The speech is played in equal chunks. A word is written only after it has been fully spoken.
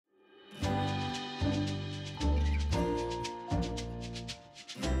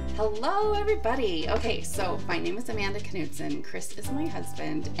Hello everybody. Okay, so my name is Amanda Knudsen. Chris is my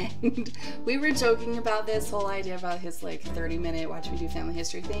husband, and we were joking about this whole idea about his like 30-minute watch me do family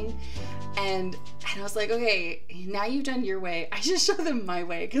history thing. And I was like, okay, now you've done your way, I should show them my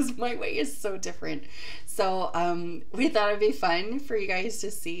way, because my way is so different. So we thought it'd be fun for you guys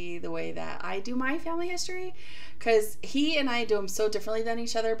to see the way that I do my family history, because he and I do them so differently than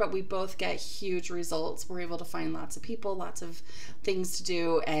each other, but we both get huge results. We're able to find lots of people, lots of things to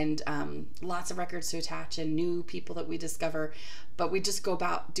do, and lots of records to attach and new people that we discover, but we just go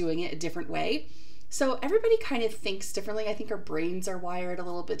about doing it a different way. So everybody kind of thinks differently. I think our brains are wired a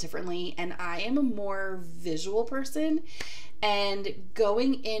little bit differently, and I am a more visual person, and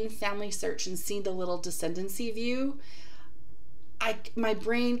going in Family Search and seeing the little descendancy view, my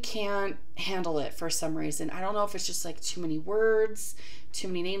brain can't handle it for some reason. I don't know if it's just like too many words, too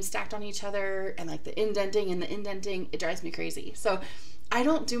many names stacked on each other, and like the indenting, it drives me crazy. So I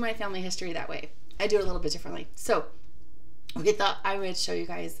don't do my family history that way. I do it a little bit differently. So we thought I would show you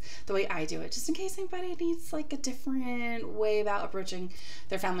guys the way I do it, just in case anybody needs like a different way about approaching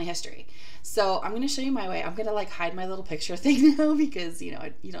their family history. So I'm going to show you my way. I'm going to like hide my little picture thing now because, you know,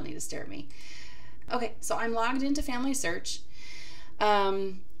 you don't need to stare at me. Okay, so I'm logged into Family Search.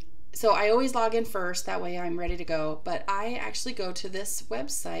 So I always log in first, that way I'm ready to go, but I actually go to this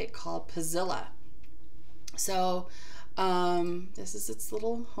website called Pazilla. So this is its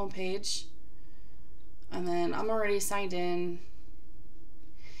little homepage, and then I'm already signed in,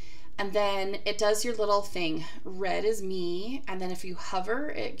 and then it does your little thing. Red is me, and then if you hover,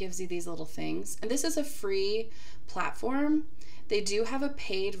 it gives you these little things, and this is a free platform. They do have a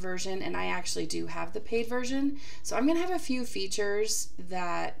paid version, and I actually do have the paid version. So I'm going to have a few features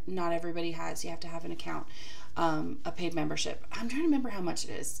that not everybody has. You have to have an account, a paid membership. I'm trying to remember how much it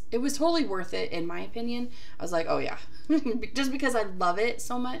is. It was totally worth it, in my opinion. I was like, oh yeah, just because I love it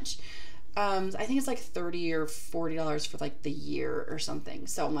so much. I think it's like $30 or $40 for like the year or something.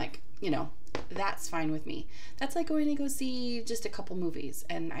 So I'm like, you know, that's fine with me. That's like going to go see just a couple movies,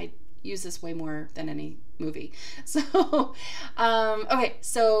 and I use this way more than any movie. So okay,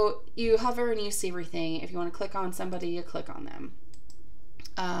 so you hover and you see everything. If you want to click on somebody, you click on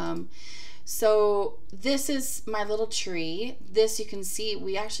them. So this is my little tree. This, you can see,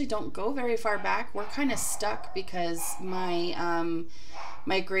 we actually don't go very far back. We're kind of stuck because my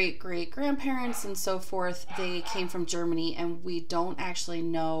my great grandparents and so forth, they came from Germany, and we don't actually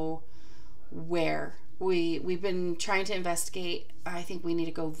know where. We've been trying to investigate. I think we need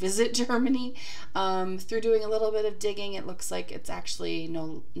to go visit Germany. Through doing a little bit of digging, it looks like it's actually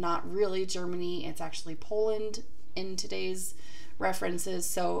not really Germany. It's actually Poland in today's references.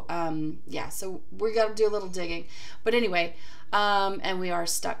 So yeah, so we got to do a little digging. But anyway, and we are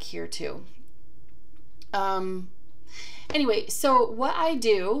stuck here too. Anyway, so what I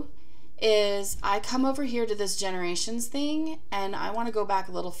do is I come over here to this generations thing, and I want to go back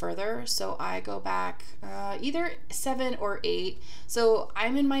a little further. So I go back either 7 or 8. So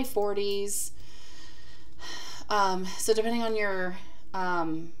I'm in my 40s. So depending on your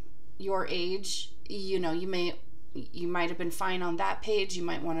age, you know, you might have been fine on that page. You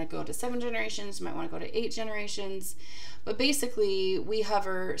might want to go to 7 generations. You might want to go to 8 generations. But basically, we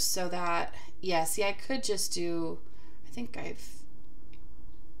hover so that, yeah, see, I could just do,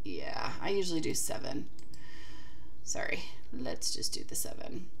 yeah, I usually do 7. Sorry, let's just do the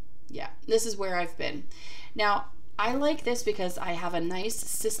 7. Yeah, this is where I've been. Now, I like this because I have a nice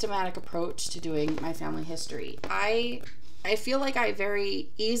systematic approach to doing my family history. I feel like I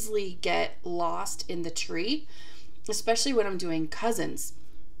very easily get lost in the tree, especially when I'm doing cousins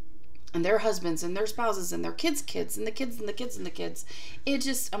and their husbands and their spouses and their kids' kids and the kids and the kids and the kids. It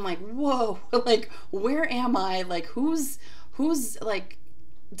just, I'm like, whoa, like, where am I? Like, who's like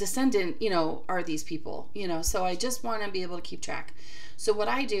descendant, you know, are these people, you know? So I just want to be able to keep track. So what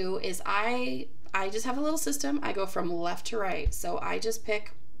I do is I just have a little system. I go from left to right. So I just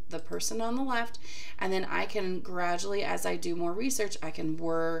pick the person on the left, and then I can gradually, as I do more research, I can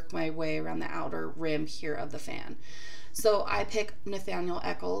work my way around the outer rim here of the fan. So I pick Nathaniel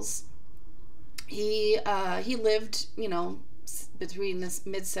Eccles. He lived, you know, between the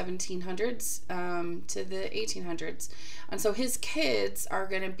mid 1700s to the 1800s, and so his kids are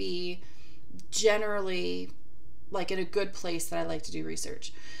going to be generally like in a good place that I like to do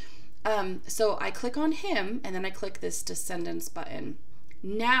research. So I click on him, and then I click this descendants button.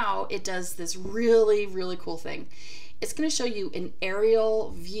 Now it does this really, really cool thing. It's going to show you an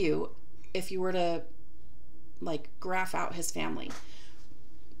aerial view if you were to like graph out his family.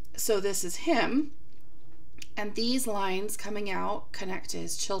 So this is him, and these lines coming out connect to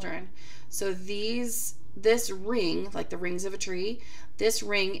his children. So these this ring, like the rings of a tree, this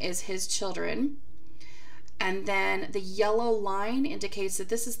ring is his children. And then the yellow line indicates that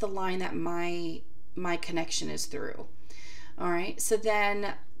this is the line that my connection is through. All right. So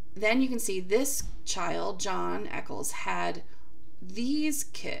then you can see this child, John Eccles, had these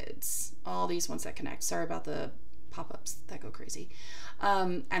kids, all these ones that connect. Sorry about the pop-ups that go crazy.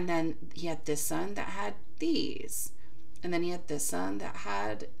 And then he had this son that had these. And then he had this son that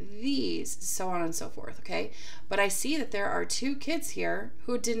had these, so on and so forth, okay? But I see that there are 2 kids here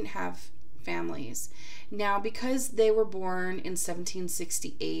who didn't have families. Now, because they were born in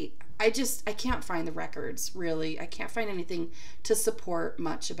 1768, I can't find the records, really. I can't find anything to support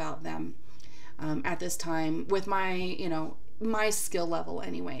much about them at this time with my, my skill level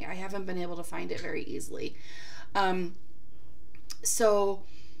anyway. I haven't been able to find it very easily.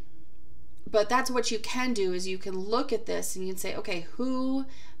 But that's what you can do, is you can look at this and you can say, okay, who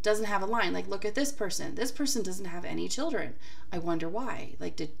doesn't have a line? Like, look at this person. This person doesn't have any children. I wonder why.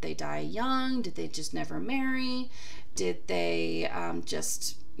 Like, did they die young? Did they just never marry? Did they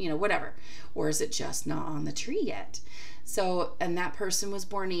just, whatever? Or is it just not on the tree yet? So, and that person was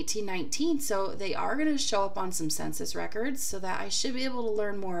born 1819. So they are going to show up on some census records, so that I should be able to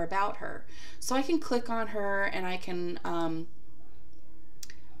learn more about her. So I can click on her and I can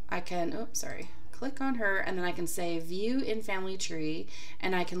click on her, and then I can say view in family tree,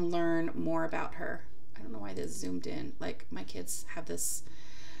 and I can learn more about her. I don't know why this zoomed in. Like, my kids have this.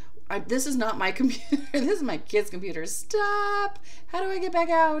 This is not my computer. This is my kid's computer. Stop. How do I get back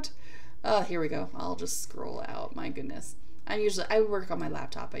out? Oh, here we go. I'll just scroll out. My goodness. I work on my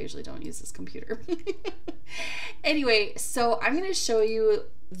laptop. I usually don't use this computer. Anyway, so I'm going to show you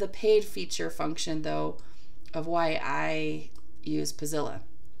the paid feature function, though, of why I use Pazilla.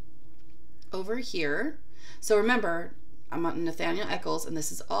 Over here, so remember, I'm on Nathaniel Eccles, and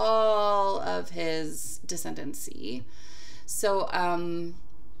this is all of his descendancy. So I'm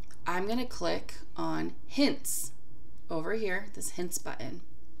going to click on hints over here, this hints button.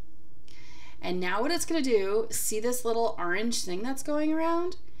 And now what it's going to do, see this little orange thing that's going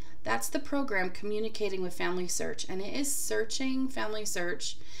around? That's the program communicating with Family Search, and it is searching Family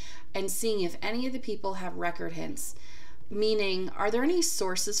Search and seeing if any of the people have record hints. Meaning, are there any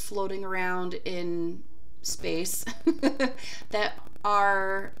sources floating around in space that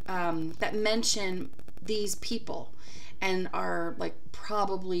are that mention these people and are like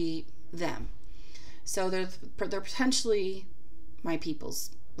probably them? So they're potentially my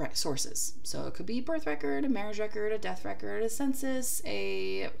people's sources. So it could be a birth record, a marriage record, a death record, a census,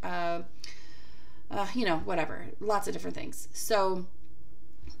 a whatever, lots of different things. So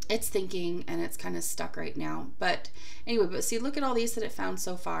it's thinking, and it's kind of stuck right now. But anyway, but see, look at all these that it found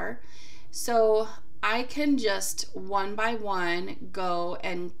so far. So I can just one by one go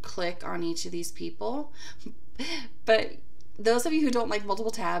and click on each of these people. But those of you who don't like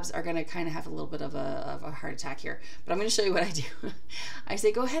multiple tabs are going to kind of have a little bit of a heart attack here. But I'm going to show you what I do. I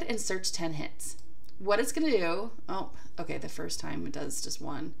say, go ahead and search 10 hits. What it's going to do, oh, okay, the first time it does just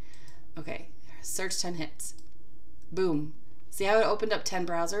one. Okay, search 10 hits. Boom. See how it opened up 10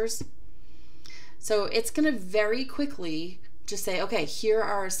 browsers? So it's going to very quickly just say, okay, here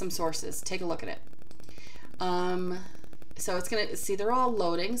are some sources. Take a look at it. So it's going to, see, they're all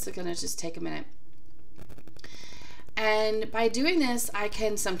loading, so it's going to just take a minute. And by doing this, I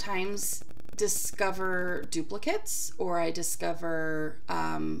can sometimes discover duplicates, or I discover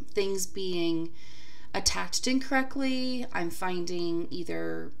things being attached incorrectly. I'm finding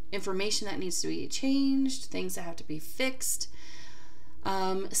either information that needs to be changed, things that have to be fixed.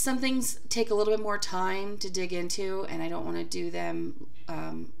 Some things take a little bit more time to dig into, and I don't want to do them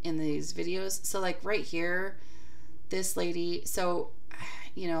in these videos. So like right here, this lady, so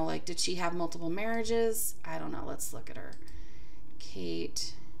like, did she have multiple marriages? I don't know. Let's look at her.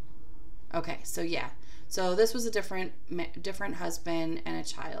 Kate. Okay, so yeah. So this was a different husband and a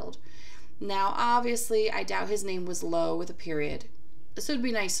child. Now, obviously, I doubt his name was Lowe with a period. So it'd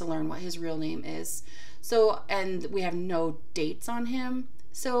be nice to learn what his real name is. So, and we have no dates on him.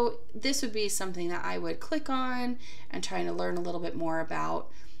 So this would be something that I would click on and trying to learn a little bit more about.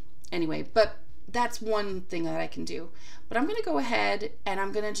 Anyway, but that's one thing that I can do. But I'm going to go ahead and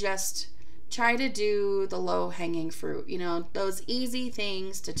I'm going to just try to do the low-hanging fruit, those easy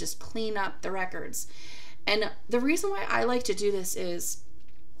things to just clean up the records. And the reason why I like to do this is,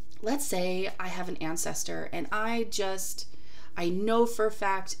 let's say I have an ancestor and I know for a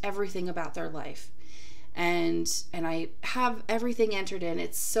fact everything about their life. And I have everything entered in.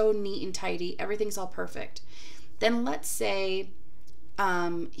 It's so neat and tidy. Everything's all perfect. Then let's say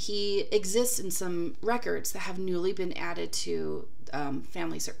he exists in some records that have newly been added to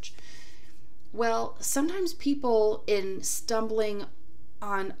Family Search. Well, sometimes people, in stumbling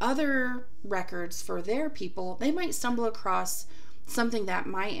on other records for their people, they might stumble across something that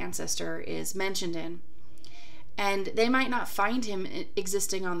my ancestor is mentioned in. And they might not find him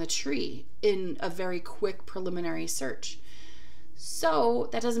existing on the tree in a very quick preliminary search. So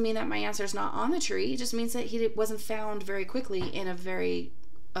that doesn't mean that my ancestor's not on the tree. It just means that he wasn't found very quickly in a very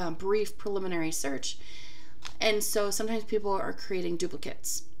brief preliminary search. And so sometimes people are creating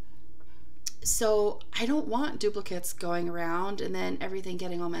duplicates. So I don't want duplicates going around and then everything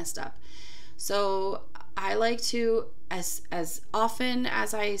getting all messed up. So I like to, as often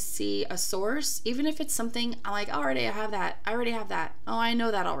as I see a source, even if it's something I'm like, already I have that. Oh, I know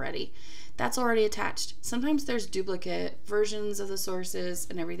that already. That's already attached. Sometimes there's duplicate versions of the sources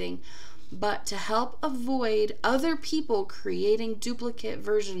and everything. But to help avoid other people creating duplicate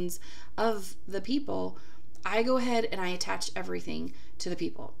versions of the people, I go ahead and I attach everything to the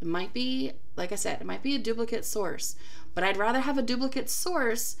people. It might be, like I said, it might be a duplicate source, but I'd rather have a duplicate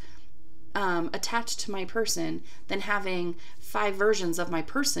source attached to my person than having 5 versions of my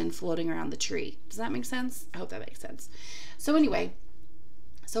person floating around the tree. Does that make sense? I hope that makes sense. So anyway,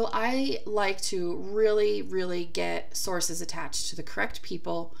 so I like to really, really get sources attached to the correct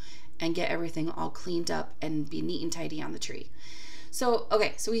people and get everything all cleaned up and be neat and tidy on the tree. So,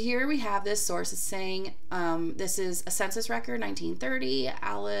 okay, so here we have this source is saying this is a census record, 1930,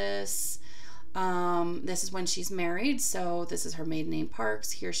 Alice. This is when she's married. So this is her maiden name,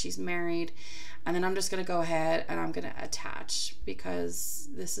 Parks. Here she's married. And then I'm just going to go ahead and I'm going to attach because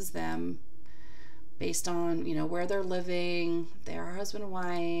this is them based on, you know, where they're living. They are husband and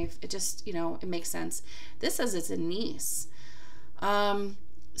wife. It just, you know, it makes sense. This says it's a niece.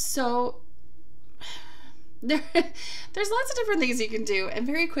 So there's lots of different things you can do, and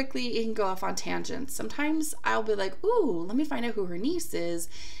very quickly you can go off on tangents. Sometimes I'll be like, ooh, let me find out who her niece is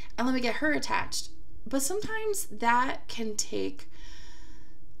and let me get her attached. But sometimes that can take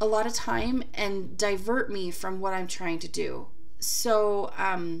a lot of time and divert me from what I'm trying to do. So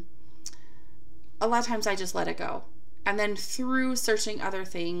a lot of times I just let it go. And then through searching other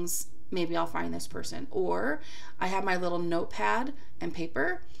things, maybe I'll find this person. Or I have my little notepad and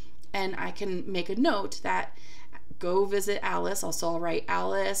paper, and I can make a note that go visit Alice. Also, I'll write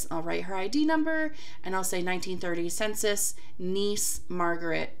Alice, I'll write her ID number, and I'll say 1930 census, niece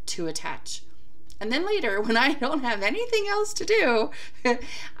Margaret to attach. And then later, when I don't have anything else to do,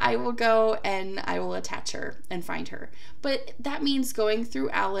 I will go and I will attach her and find her. But that means going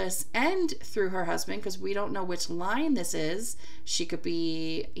through Alice and through her husband, because we don't know which line this is. She could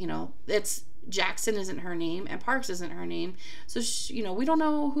be, you know, it's Jackson isn't her name and Parks isn't her name. So, you know, we don't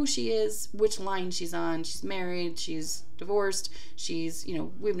know who she is, which line she's on. She's married, she's divorced, she's, you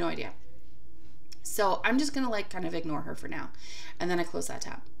know, we have no idea. So I'm just going to like kind of ignore her for now. And then I close that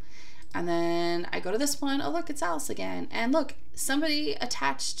tab. And then I go to this one. Oh, look, it's Alice again. And look, somebody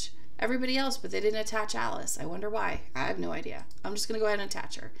attached everybody else, but they didn't attach Alice. I wonder why. I have no idea. I'm just going to go ahead and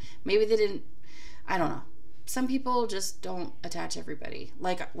attach her. Maybe they didn't, I don't know. Some people just don't attach everybody.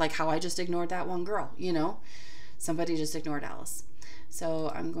 Like how I just ignored that one girl, you know? Somebody just ignored Alice.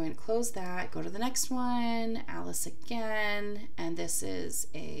 So I'm going to close that, go to the next one, Alice again. And this is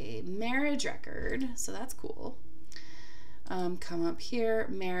a marriage record. So that's cool. Come up here,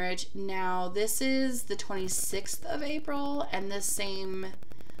 marriage. Now this is the 26th of April and the same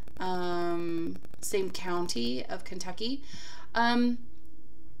county of Kentucky.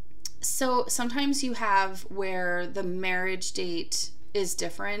 So sometimes you have where the marriage date is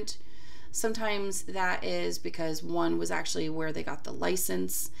different. Sometimes that is because one was actually where they got the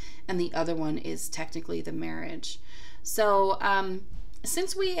license and the other one is technically the marriage. So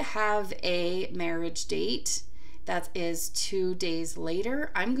since we have a marriage date that is 2 days later,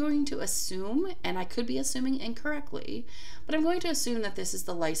 I'm going to assume, and I could be assuming incorrectly, but I'm going to assume that this is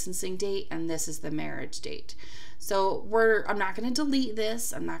the licensing date and this is the marriage date. So I'm not going to delete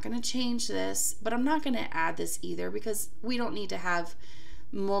this, I'm not going to change this, but I'm not going to add this either because we don't need to have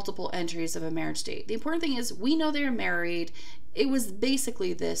multiple entries of a marriage date. The important thing is we know they're married. It was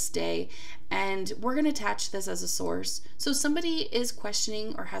basically this day, and we're going to attach this as a source. So if somebody is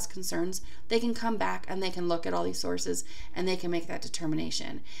questioning or has concerns, they can come back and they can look at all these sources and they can make that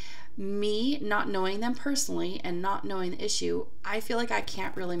determination. Me not knowing them personally and not knowing the issue, I feel like I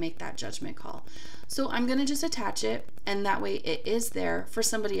can't really make that judgment call. So I'm going to just attach it, and that way it is there for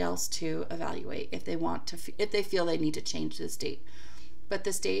somebody else to evaluate if they want to, if they feel they need to change this date. But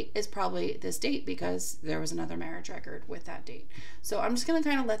this date is probably this date because there was another marriage record with that date. So I'm just going to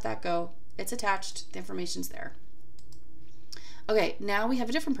kind of let that go. It's attached. The information's there. Okay, now we have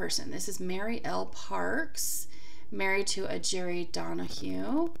a different person. This is Mary L. Parks, married to a Jerry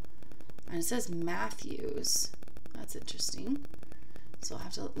Donahue. And it says Matthews. That's interesting. So I'll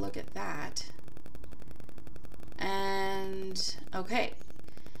have to look at that. And okay.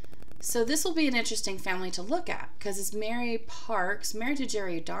 So this will be an interesting family to look at because it's Mary Parks, married to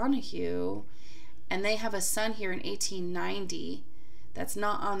Jerry Donahue, and they have a son here in 1890 that's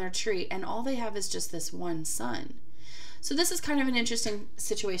not on their tree, and all they have is just this one son. So this is kind of an interesting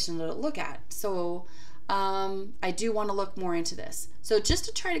situation to look at. So I do want to look more into this. So just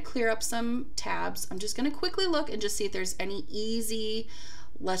to try to clear up some tabs, I'm just going to quickly look and just see if there's any easy,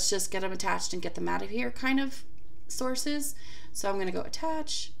 let's just get them attached and get them out of here kind of sources. So I'm going to go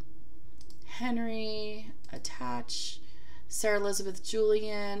attach, Henry, attach, Sarah Elizabeth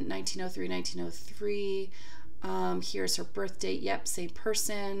Julian, 1903, 1903. Here's her birth date. Yep, same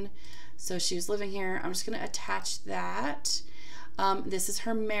person. So she was living here. I'm just going to attach that. This is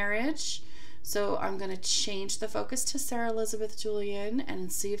her marriage. So I'm going to change the focus to Sarah Elizabeth Julian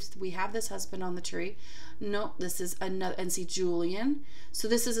and see if we have this husband on the tree. No, this is another, and see Julian. So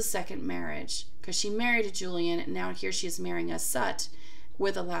this is a second marriage because she married a Julian, and now here she is marrying a Sut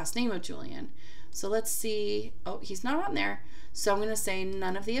with a last name of Julian. So let's see. Oh, he's not on there. So I'm going to say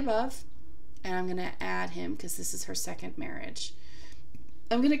none of the above, and I'm going to add him because this is her second marriage.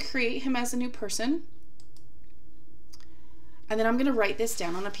 I'm going to create him as a new person. And then I'm going to write this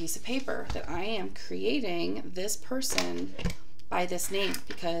down on a piece of paper that I am creating this person by this name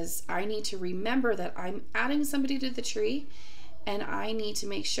because I need to remember that I'm adding somebody to the tree, and I need to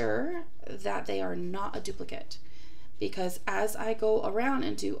make sure that they are not a duplicate, because as I go around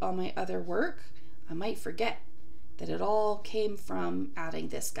and do all my other work, I might forget that it all came from adding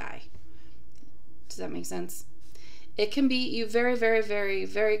this guy. Does that make sense? It can be you very, very, very,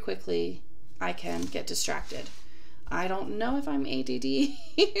 very quickly. I can get distracted. I don't know if I'm ADD,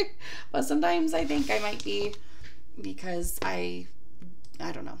 but sometimes I think I might be because I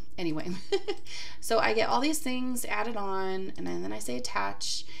don't know. Anyway, so I get all these things added on, and then I say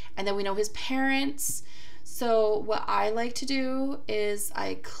attach, and then we know his parents. So what I like to do is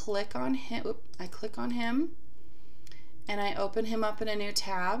I click on him, and I open him up in a new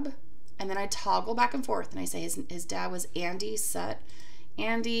tab, and then I toggle back and forth, and I say his dad was Andy Sut.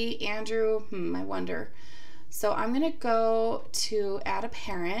 Andy, Andrew, I wonder. So I'm going to go to add a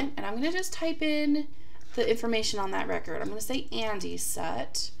parent, and I'm going to just type in the information on that record. I'm going to say Andy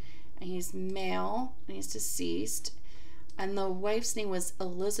Sut, and he's male, and he's deceased, and the wife's name was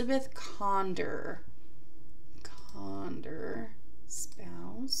Elizabeth Conder.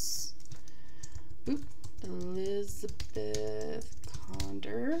 Spouse. Elizabeth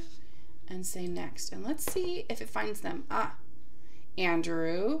Conder, and say next. And let's see if it finds them.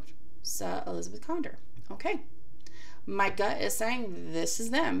 Andrew Sut, Elizabeth Conder. Okay. My gut is saying this is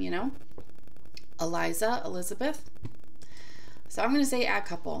them, you know. Eliza, Elizabeth. So I'm going to say add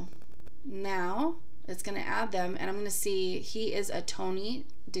couple. Now it's going to add them, and I'm going to see he is a Tony.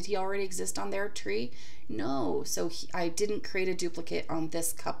 Did he already exist on their tree? No. So I didn't create a duplicate on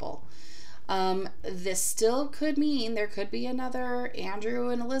this couple. This still could mean there could be another Andrew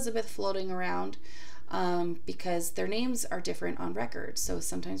and Elizabeth floating around because their names are different on record. So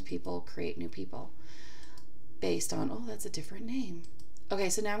sometimes people create new people based on, oh, that's a different name. Okay,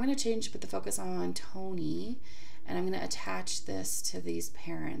 so now I'm going to change, put the focus on Tony, and I'm going to attach this to these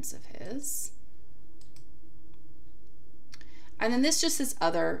parents of his. And then this just says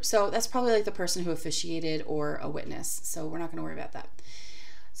other, so that's probably like the person who officiated or a witness, so we're not going to worry about that.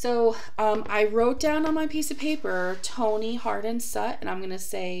 So I wrote down on my piece of paper Tony Hardin Sut, and I'm going to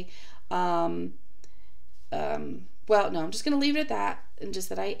say, well, no, I'm just going to leave it at that, and just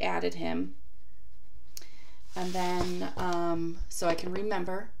that I added him. And then, so I can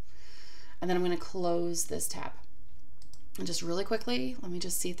remember, and then I'm going to close this tab. And just really quickly, let me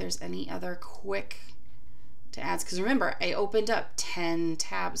just see if there's any other quick to add, because remember, I opened up 10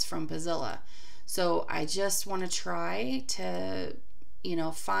 tabs from Pazilla. So I just want to try to, you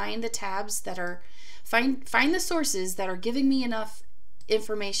know, find the tabs that are, find the sources that are giving me enough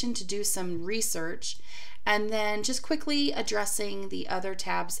information to do some research, and then just quickly addressing the other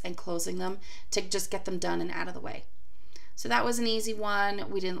tabs and closing them to just get them done and out of the way. So that was an easy one.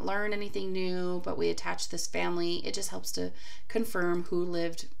 We didn't learn anything new, but we attached this family. It just helps to confirm who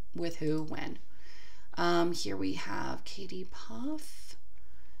lived with who when. Here we have Katie Puff,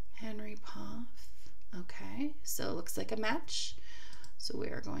 Henry Puff. Okay, so it looks like a match. So we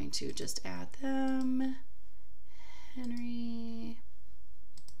are going to just add them. Henry.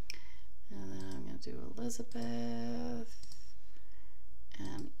 And then I'm going to do Elizabeth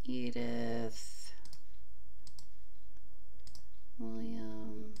and Edith,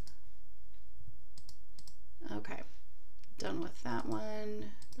 William. Okay, done with that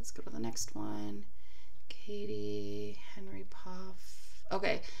one. Let's go to the next next one. Katie, Henry Puff.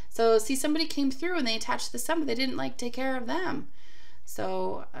 Okay, so see, somebody came through and they attached the son, but they didn't like take care of them.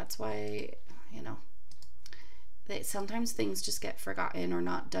 So that's why, you know, sometimes things just get forgotten or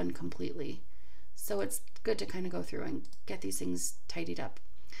not done completely. So it's good to kind of go through and get these things tidied up.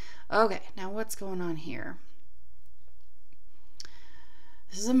 Okay, now what's going on here?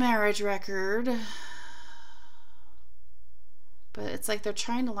 This is a marriage record. But it's like they're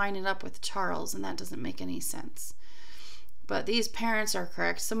trying to line it up with Charles, and that doesn't make any sense. But these parents are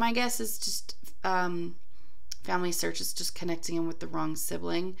correct. So my guess is just Family Search is just connecting him with the wrong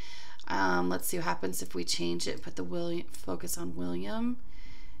sibling. Let's see what happens if we change it. Put the focus on William.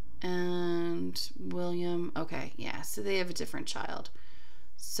 And William, okay, yeah, so they have a different child.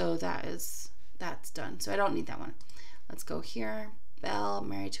 So that's done. So I don't need that one. Let's go here. Belle,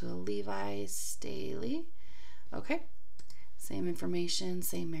 married to a Levi Staley. Okay. Same information,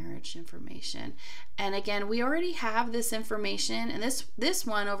 same marriage information. And again, we already have this information, and this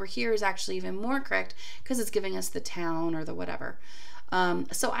one over here is actually even more correct because it's giving us the town or the whatever.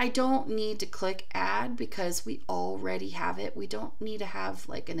 So I don't need to click add because we already have it. We don't need to have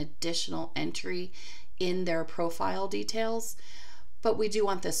like an additional entry in their profile details, but we do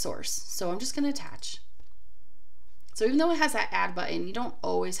want this source. So I'm just going to attach. So even though it has that add button, you don't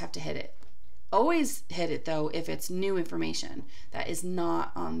always have to hit it. Always hit it though if it's new information that is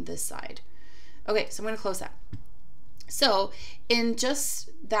not on this side. Okay, so I'm going to close that. So in just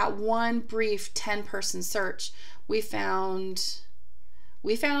that one brief 10-person search, we found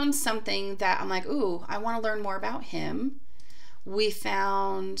something that I'm like, ooh, I want to learn more about him. We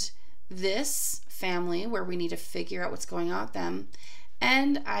found this family where we need to figure out what's going on with them.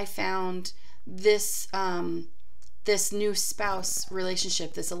 And I found this this new spouse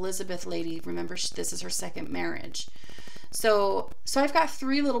relationship, this Elizabeth lady. Remember, this is her second marriage. So I've got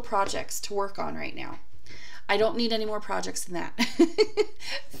 3 little projects to work on right now. I don't need any more projects than that.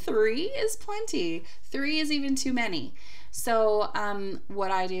 3 is plenty. 3 is even too many. So what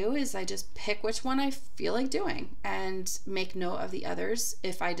I do is I just pick which one I feel like doing and make note of the others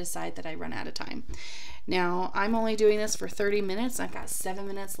if I decide that I run out of time. Now, I'm only doing this for 30 minutes. I've got 7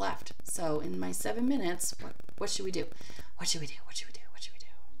 minutes left. So in my 7 minutes, what should we do? What should we do? What should we do? What should we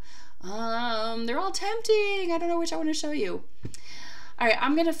do? They're all tempting. I don't know which I want to show you. All right,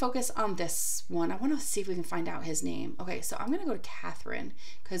 I'm going to focus on this one. I want to see if we can find out his name. Okay, so I'm going to go to Catherine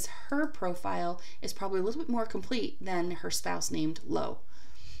because her profile is probably a little bit more complete than her spouse named Lowe.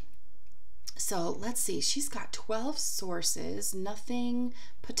 So let's see. She's got 12 sources, nothing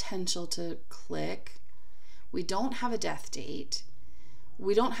potential to click. We don't have a death date.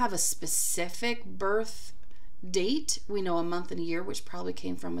 We don't have a specific birth date. We know a month and a year, which probably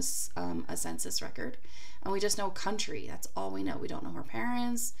came from a census record. And we just know country. That's all we know. We don't know her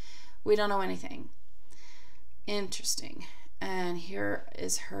parents. We don't know anything. Interesting. And here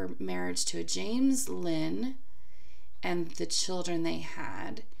is her marriage to a James Lynn and the children they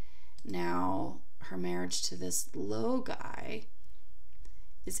had. Now, her marriage to this Lowe guy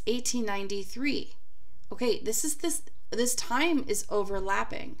is 1893. Okay, this time is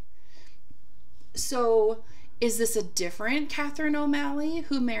overlapping. So is this a different Catherine O'Malley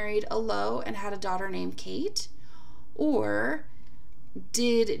who married a Lowe and had a daughter named Kate? Or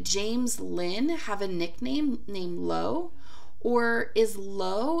did James Lynn have a nickname named Lowe? Or is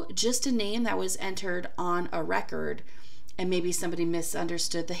Lowe just a name that was entered on a record and maybe somebody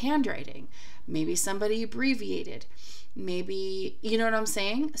misunderstood the handwriting? Maybe somebody abbreviated. Maybe, you know what I'm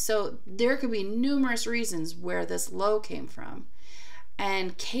saying? So there could be numerous reasons where this Lowe came from.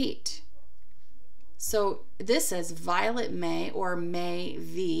 And Kate. So this says Violet May or May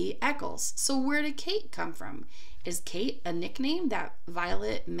V. Eccles. So where did Kate come from? Is Kate a nickname that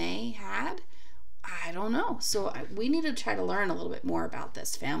Violet May had? I don't know. So we need to try to learn a little bit more about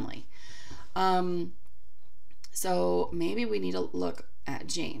this family. So maybe we need to look at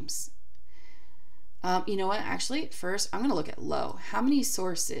James. You know what? Actually, first I'm going to look at Lowe. How many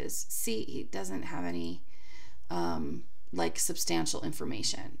sources? See, he doesn't have any like substantial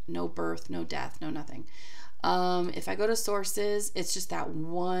information. No birth, no death, no nothing. If I go to sources, it's just that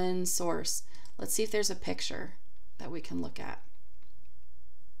one source. Let's see if there's a picture that we can look at.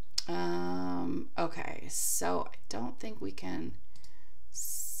 Okay, so I don't think we can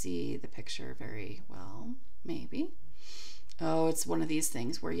see the picture very well. Maybe. Oh, it's one of these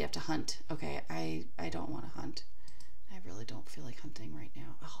things where you have to hunt. Okay, I don't want to hunt. I really don't feel like hunting right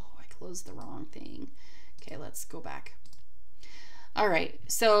now. Oh, I closed the wrong thing. Okay, let's go back. All right,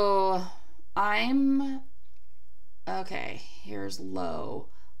 so okay, here's Lowe,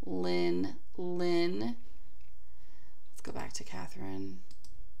 Lynn. Let's go back to Catherine.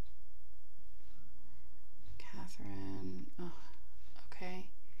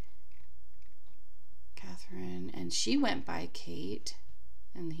 and she went by Kate.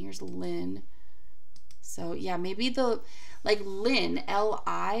 And here's Lynn. So yeah, maybe like Lynn,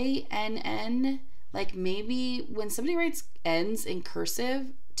 Linn, like maybe when somebody writes N's in cursive,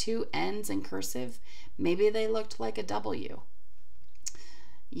 2 N's in cursive, maybe they looked like a W.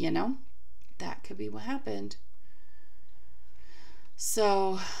 You know, that could be what happened.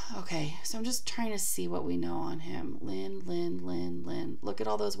 So, okay, so I'm just trying to see what we know on him. Lynn. Look at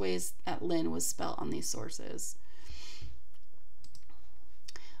all those ways that Lynn was spelled on these sources.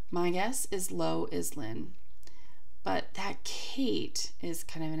 My guess is Low is Lynn. But that Kate is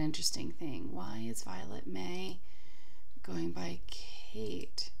kind of an interesting thing. Why is Violet May going by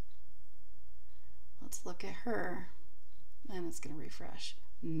Kate? Let's look at her. And it's going to refresh.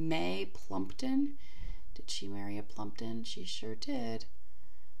 May Plumpton. Did she marry a Plumpton? She sure did.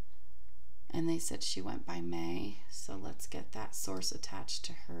 And they said she went by May. So let's get that source attached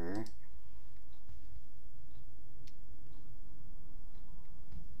to her.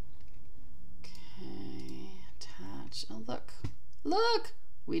 Okay, attach. Oh, look.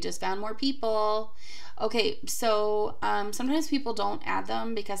 We just found more people. Okay, so sometimes people don't add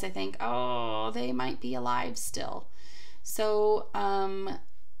them because they think, oh, they might be alive still. So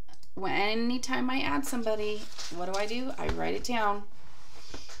anytime I add somebody, what do? I write it down.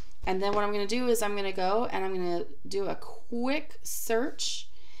 And then what I'm going to do is I'm going to go and I'm going to do a quick search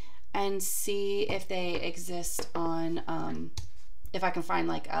and see if they exist on, if I can find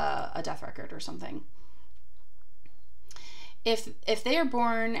like a death record or something. If they are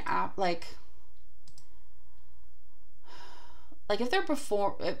born at like if they're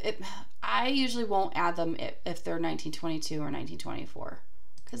before, I usually won't add them if they're 1922 or 1924.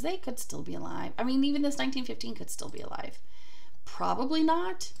 Because they could still be alive. I mean, even this 1915 could still be alive. Probably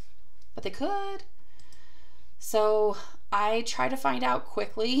not, but they could. So I try to find out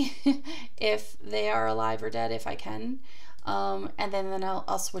quickly if they are alive or dead if I can. And then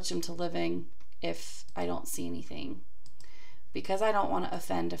I'll switch them to living if I don't see anything. Because I don't want to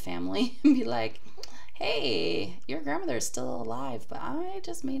offend a family and be like, hey, your grandmother is still alive, but I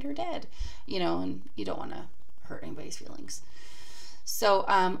just made her dead. You know, and you don't want to hurt anybody's feelings. So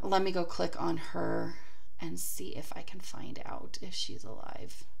let me go click on her and see if I can find out if she's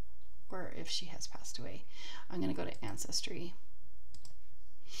alive or if she has passed away. I'm going to go to Ancestry.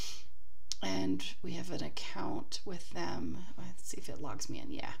 And we have an account with them. Let's see if it logs me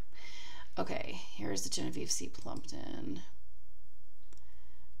in. Yeah. Okay, here's the Genevieve C. Plumpton.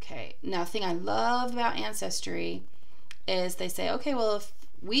 Okay, now the thing I love about Ancestry is they say, okay, well, if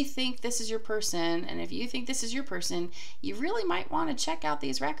we think this is your person, and if you think this is your person, you really might want to check out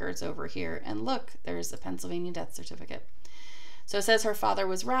these records over here. And look, there's a Pennsylvania death certificate. So it says her father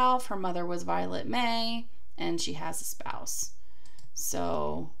was Ralph, her mother was Violet May, and she has a spouse.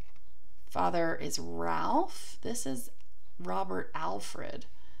 So father is Ralph. This is Robert Alfred.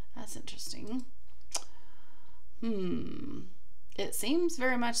 That's interesting. It seems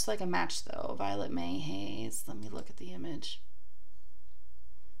very much like a match, though. Violet May Hayes. Let me look at the image.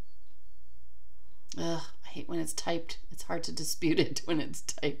 Ugh, I hate when it's typed. It's hard to dispute it when it's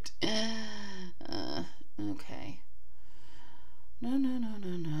typed. Okay. No.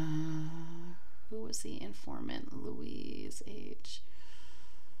 Who was the informant? Louise H.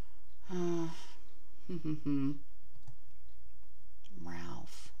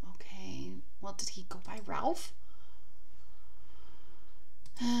 Ralph. Okay. Well, did he go by Ralph?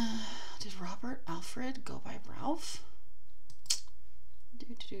 Did Robert Alfred go by Ralph?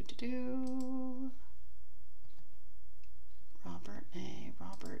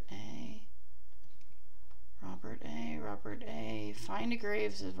 Robert A. Find a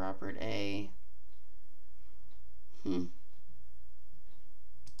grave says Robert A.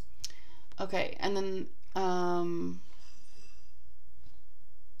 Okay, and then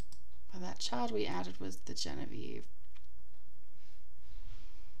that child we added was the Genevieve.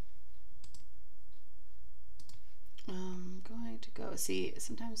 I'm going to go see.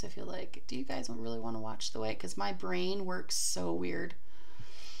 Sometimes I feel like, do you guys really want to watch the way? Because my brain works so weird.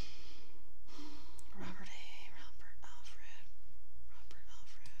 Robert Alfred.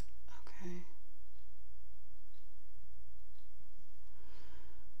 Okay.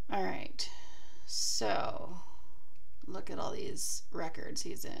 All right. So look at all these records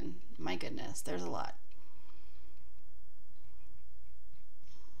he's in. My goodness, there's a lot.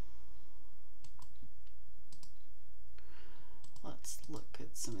 Let's look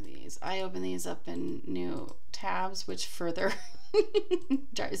at some of these. I open these up in new tabs, which further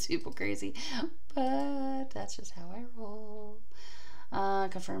drives people crazy, but that's just how I roll.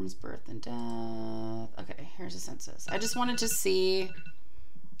 Confirms birth and death. Okay, here's a census. I just wanted to see,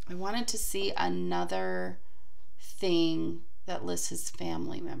 I wanted to see another thing that lists his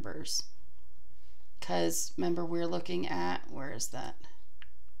family members. Because remember, we're looking at, where is that?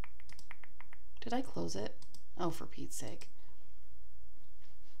 Did I close it? Oh, for Pete's sake.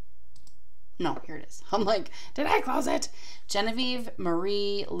 No, here it is. I'm like, did I close it? Genevieve,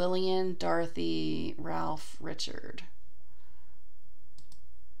 Marie, Lillian, Dorothy, Ralph, Richard.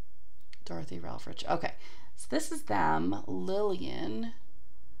 Dorothy, Ralph, Richard. Okay, so this is them. Lillian.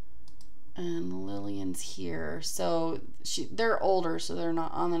 And Lillian's here. So they're older, so they're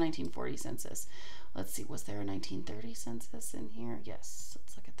not on the 1940 census. Let's see, was there a 1930 census in here? Yes,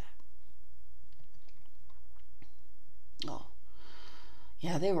 let's look at that. Oh,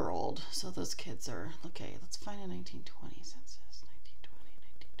 yeah, they were old. So those kids are, okay, let's find a 1920 census.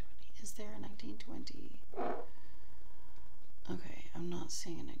 1920. Is there a 1920? Okay, I'm not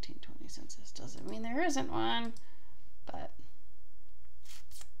seeing a 1920 census. Doesn't mean there isn't one, but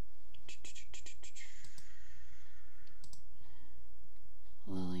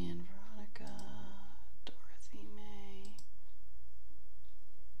Lillian, Veronica, Dorothy, May.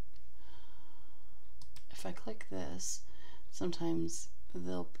 If I click this, sometimes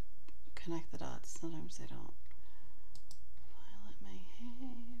they'll connect the dots, sometimes they don't. Violet May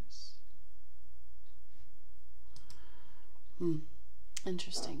Hayes.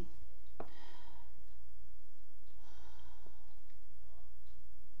 Interesting.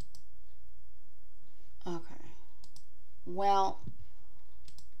 Okay. Well,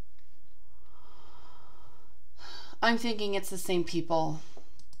 I'm thinking it's the same people.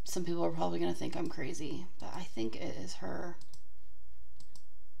 Some people are probably going to think I'm crazy, but I think it is her.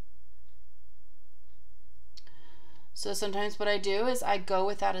 So sometimes what I do is I go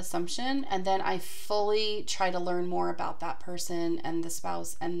with that assumption, and then I fully try to learn more about that person and the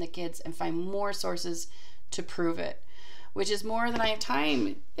spouse and the kids and find more sources to prove it, which is more than I have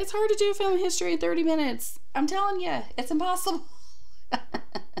time. It's hard to do family history in 30 minutes. I'm telling you, it's impossible.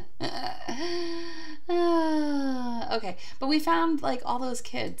 Okay, but we found like all those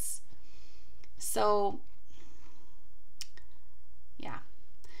kids. So yeah.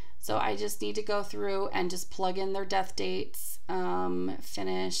 So I just need to go through and just plug in their death dates,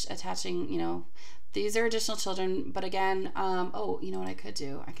 finish attaching, you know, these are additional children. But again, oh, you know what I could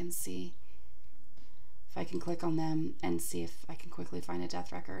do? I can see if I can click on them and see if I can quickly find a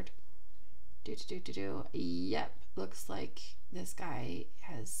death record. Yep, looks like this guy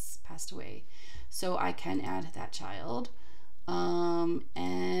has passed away. So I can add that child.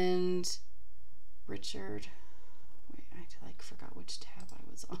 And Richard, wait, I like forgot which tab I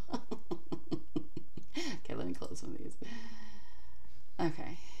was on. Okay, let me close one of these.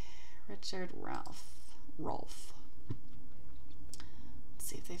 Okay, Richard, Rolf. Let's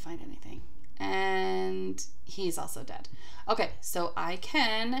see if they find anything. And he's also dead. Okay, so I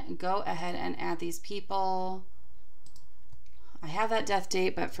can go ahead and add these people. I have that death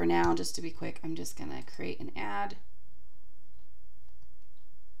date, but for now, just to be quick, I'm just gonna create an ad.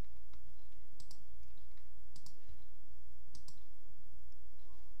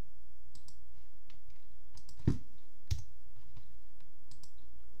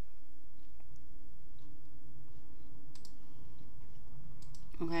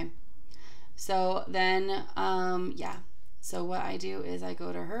 Okay, so then, yeah, so what I do is I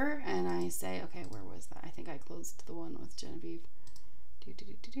go to her and I say, okay, where was that? I think I closed the one with Genevieve.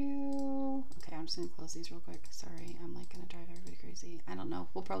 Okay, I'm just gonna close these real quick. Sorry, I'm like gonna drive everybody crazy. I don't know.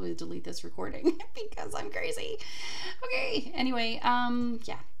 We'll probably delete this recording because I'm crazy. Okay, anyway,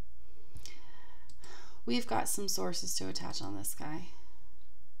 yeah. We've got some sources to attach on this guy.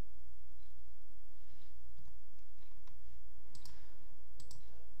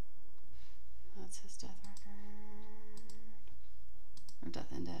 That's his death record. Or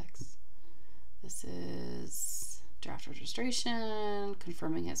death index. This is draft registration,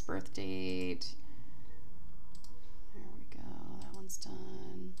 confirming his birth date. There we go. That one's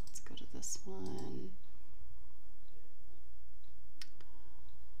done. Let's go to this one.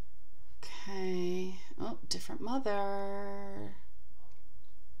 Okay. Oh, different mother.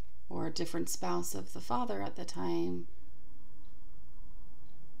 Or a different spouse of the father at the time.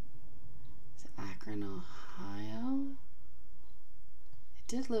 Is it Akron, Ohio?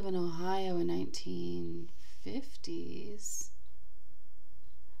 They did live in Ohio in 1950s.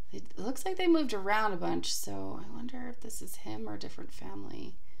 It looks like they moved around a bunch, so I wonder if this is him or a different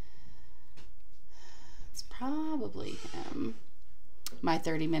family. It's probably him. My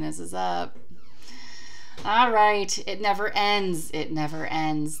 30 minutes is up. All right, it never ends. It never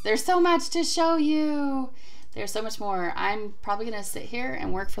ends. There's so much to show you. There's so much more. I'm probably going to sit here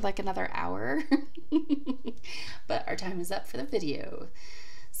and work for like another hour. But our time is up for the video.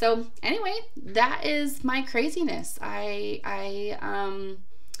 So anyway, that is my craziness. I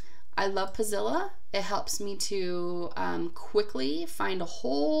love Pazilla. It helps me to quickly find a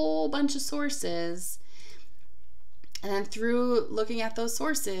whole bunch of sources. And then through looking at those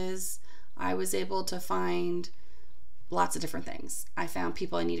sources, I was able to find lots of different things. I found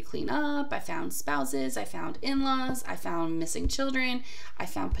people I need to clean up. I found spouses. I found in-laws. I found missing children. I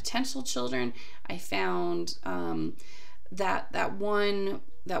found potential children. I found that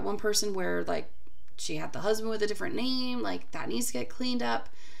one person where like she had the husband with a different name, like that needs to get cleaned up.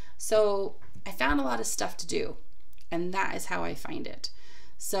 So I found a lot of stuff to do, and that is how I find it.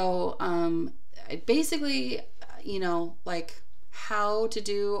 So basically, you know, like how to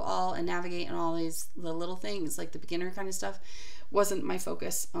do all and navigate and all these little things, like the beginner kind of stuff, wasn't my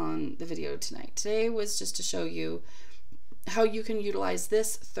focus on the video tonight. Today was just to show you how you can utilize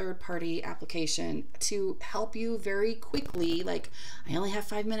this third-party application to help you very quickly. Like, I only have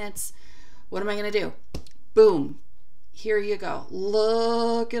 5 minutes. What am I going to do? Boom. Here you go.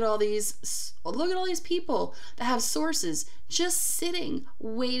 Look at all these people that have sources just sitting,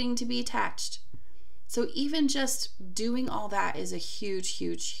 waiting to be attached. So even just doing all that is a huge,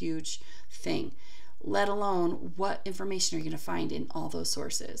 huge, huge thing, let alone what information are you going to find in all those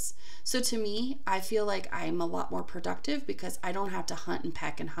sources. So to me, I feel like I'm a lot more productive because I don't have to hunt and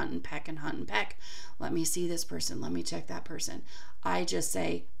peck and hunt and peck and hunt and peck. Let me see this person. Let me check that person. I just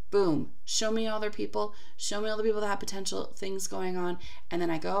say, boom, show me all their people, show me all the people that have potential things going on. And then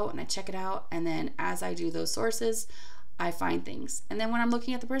I go and I check it out. And then as I do those sources, I find things. And then when I'm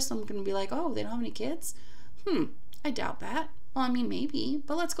looking at the person, I'm going to be like, oh, they don't have any kids? I doubt that. Well, I mean, maybe,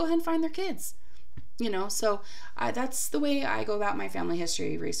 but let's go ahead and find their kids. You know, so that's the way I go about my family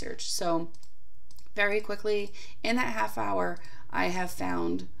history research. So very quickly, in that half hour, I have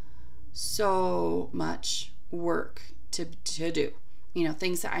found so much work to do. You know,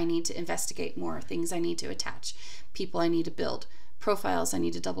 things that I need to investigate more, things I need to attach, people I need to build, profiles I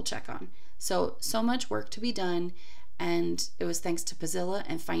need to double check on. So much work to be done. And it was thanks to Pazilla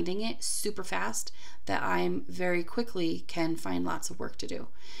and finding it super fast that I'm very quickly can find lots of work to do.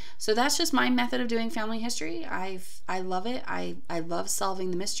 So that's just my method of doing family history. I love it. I love solving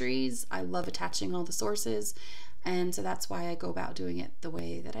the mysteries. I love attaching all the sources. And so that's why I go about doing it the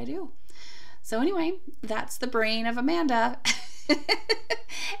way that I do. So anyway, that's the brain of Amanda.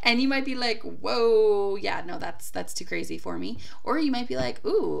 And you might be like, whoa, yeah, no, that's too crazy for me. Or you might be like,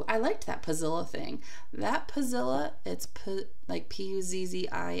 ooh, I liked that Pazilla thing. That Pazilla, it's like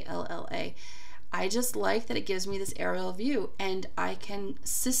Puzzilla. I just like that it gives me this aerial view, and I can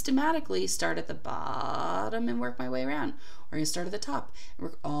systematically start at the bottom and work my way around. Or you start at the top and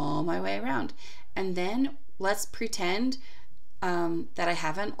work all my way around. And then let's pretend that I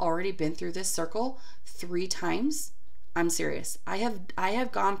haven't already been through this circle 3 times. I'm serious. I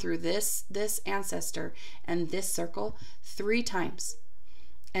have gone through this ancestor and this circle 3 times.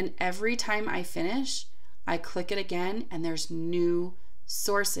 And every time I finish, I click it again and there's new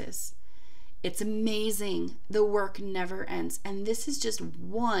sources. It's amazing. The work never ends. And this is just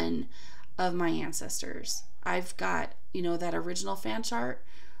one of my ancestors. I've got, you know, that original fan chart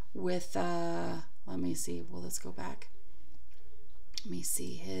with, let me see. Well, let's go back. Let me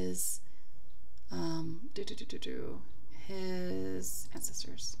see his, his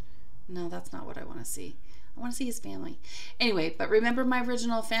ancestors. No, that's not what I want to see. I want to see his family. Anyway, but remember my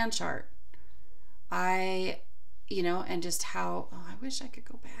original fan chart. You know, and just how, oh, I wish I could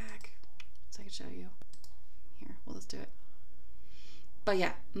go back so I could show you. Here, well, let's do it. But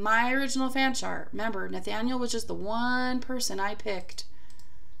yeah, my original fan chart. Remember, Nathaniel was just the one person I picked.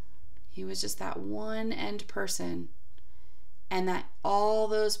 He was just that one end person. And that all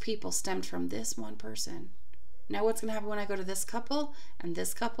those people stemmed from this one person. Now what's going to happen when I go to this couple and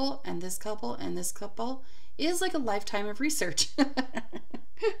this couple and this couple and this couple is like a lifetime of research. And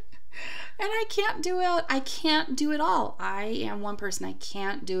I can't do it. I can't do it all. I am one person. I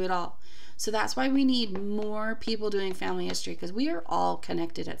can't do it all. So that's why we need more people doing family history, because we are all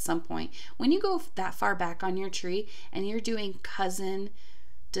connected at some point. When you go that far back on your tree and you're doing cousin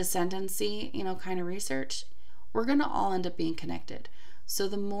descendancy, you know, kind of research, we're going to all end up being connected. So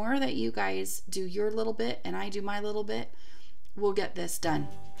the more that you guys do your little bit and I do my little bit, we'll get this done.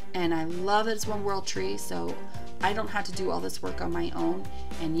 And I love that it's one world tree, so I don't have to do all this work on my own,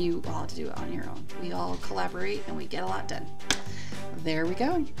 and you all have to do it on your own. We all collaborate and we get a lot done. There we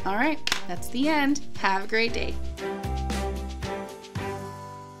go. All right, that's the end. Have a great day.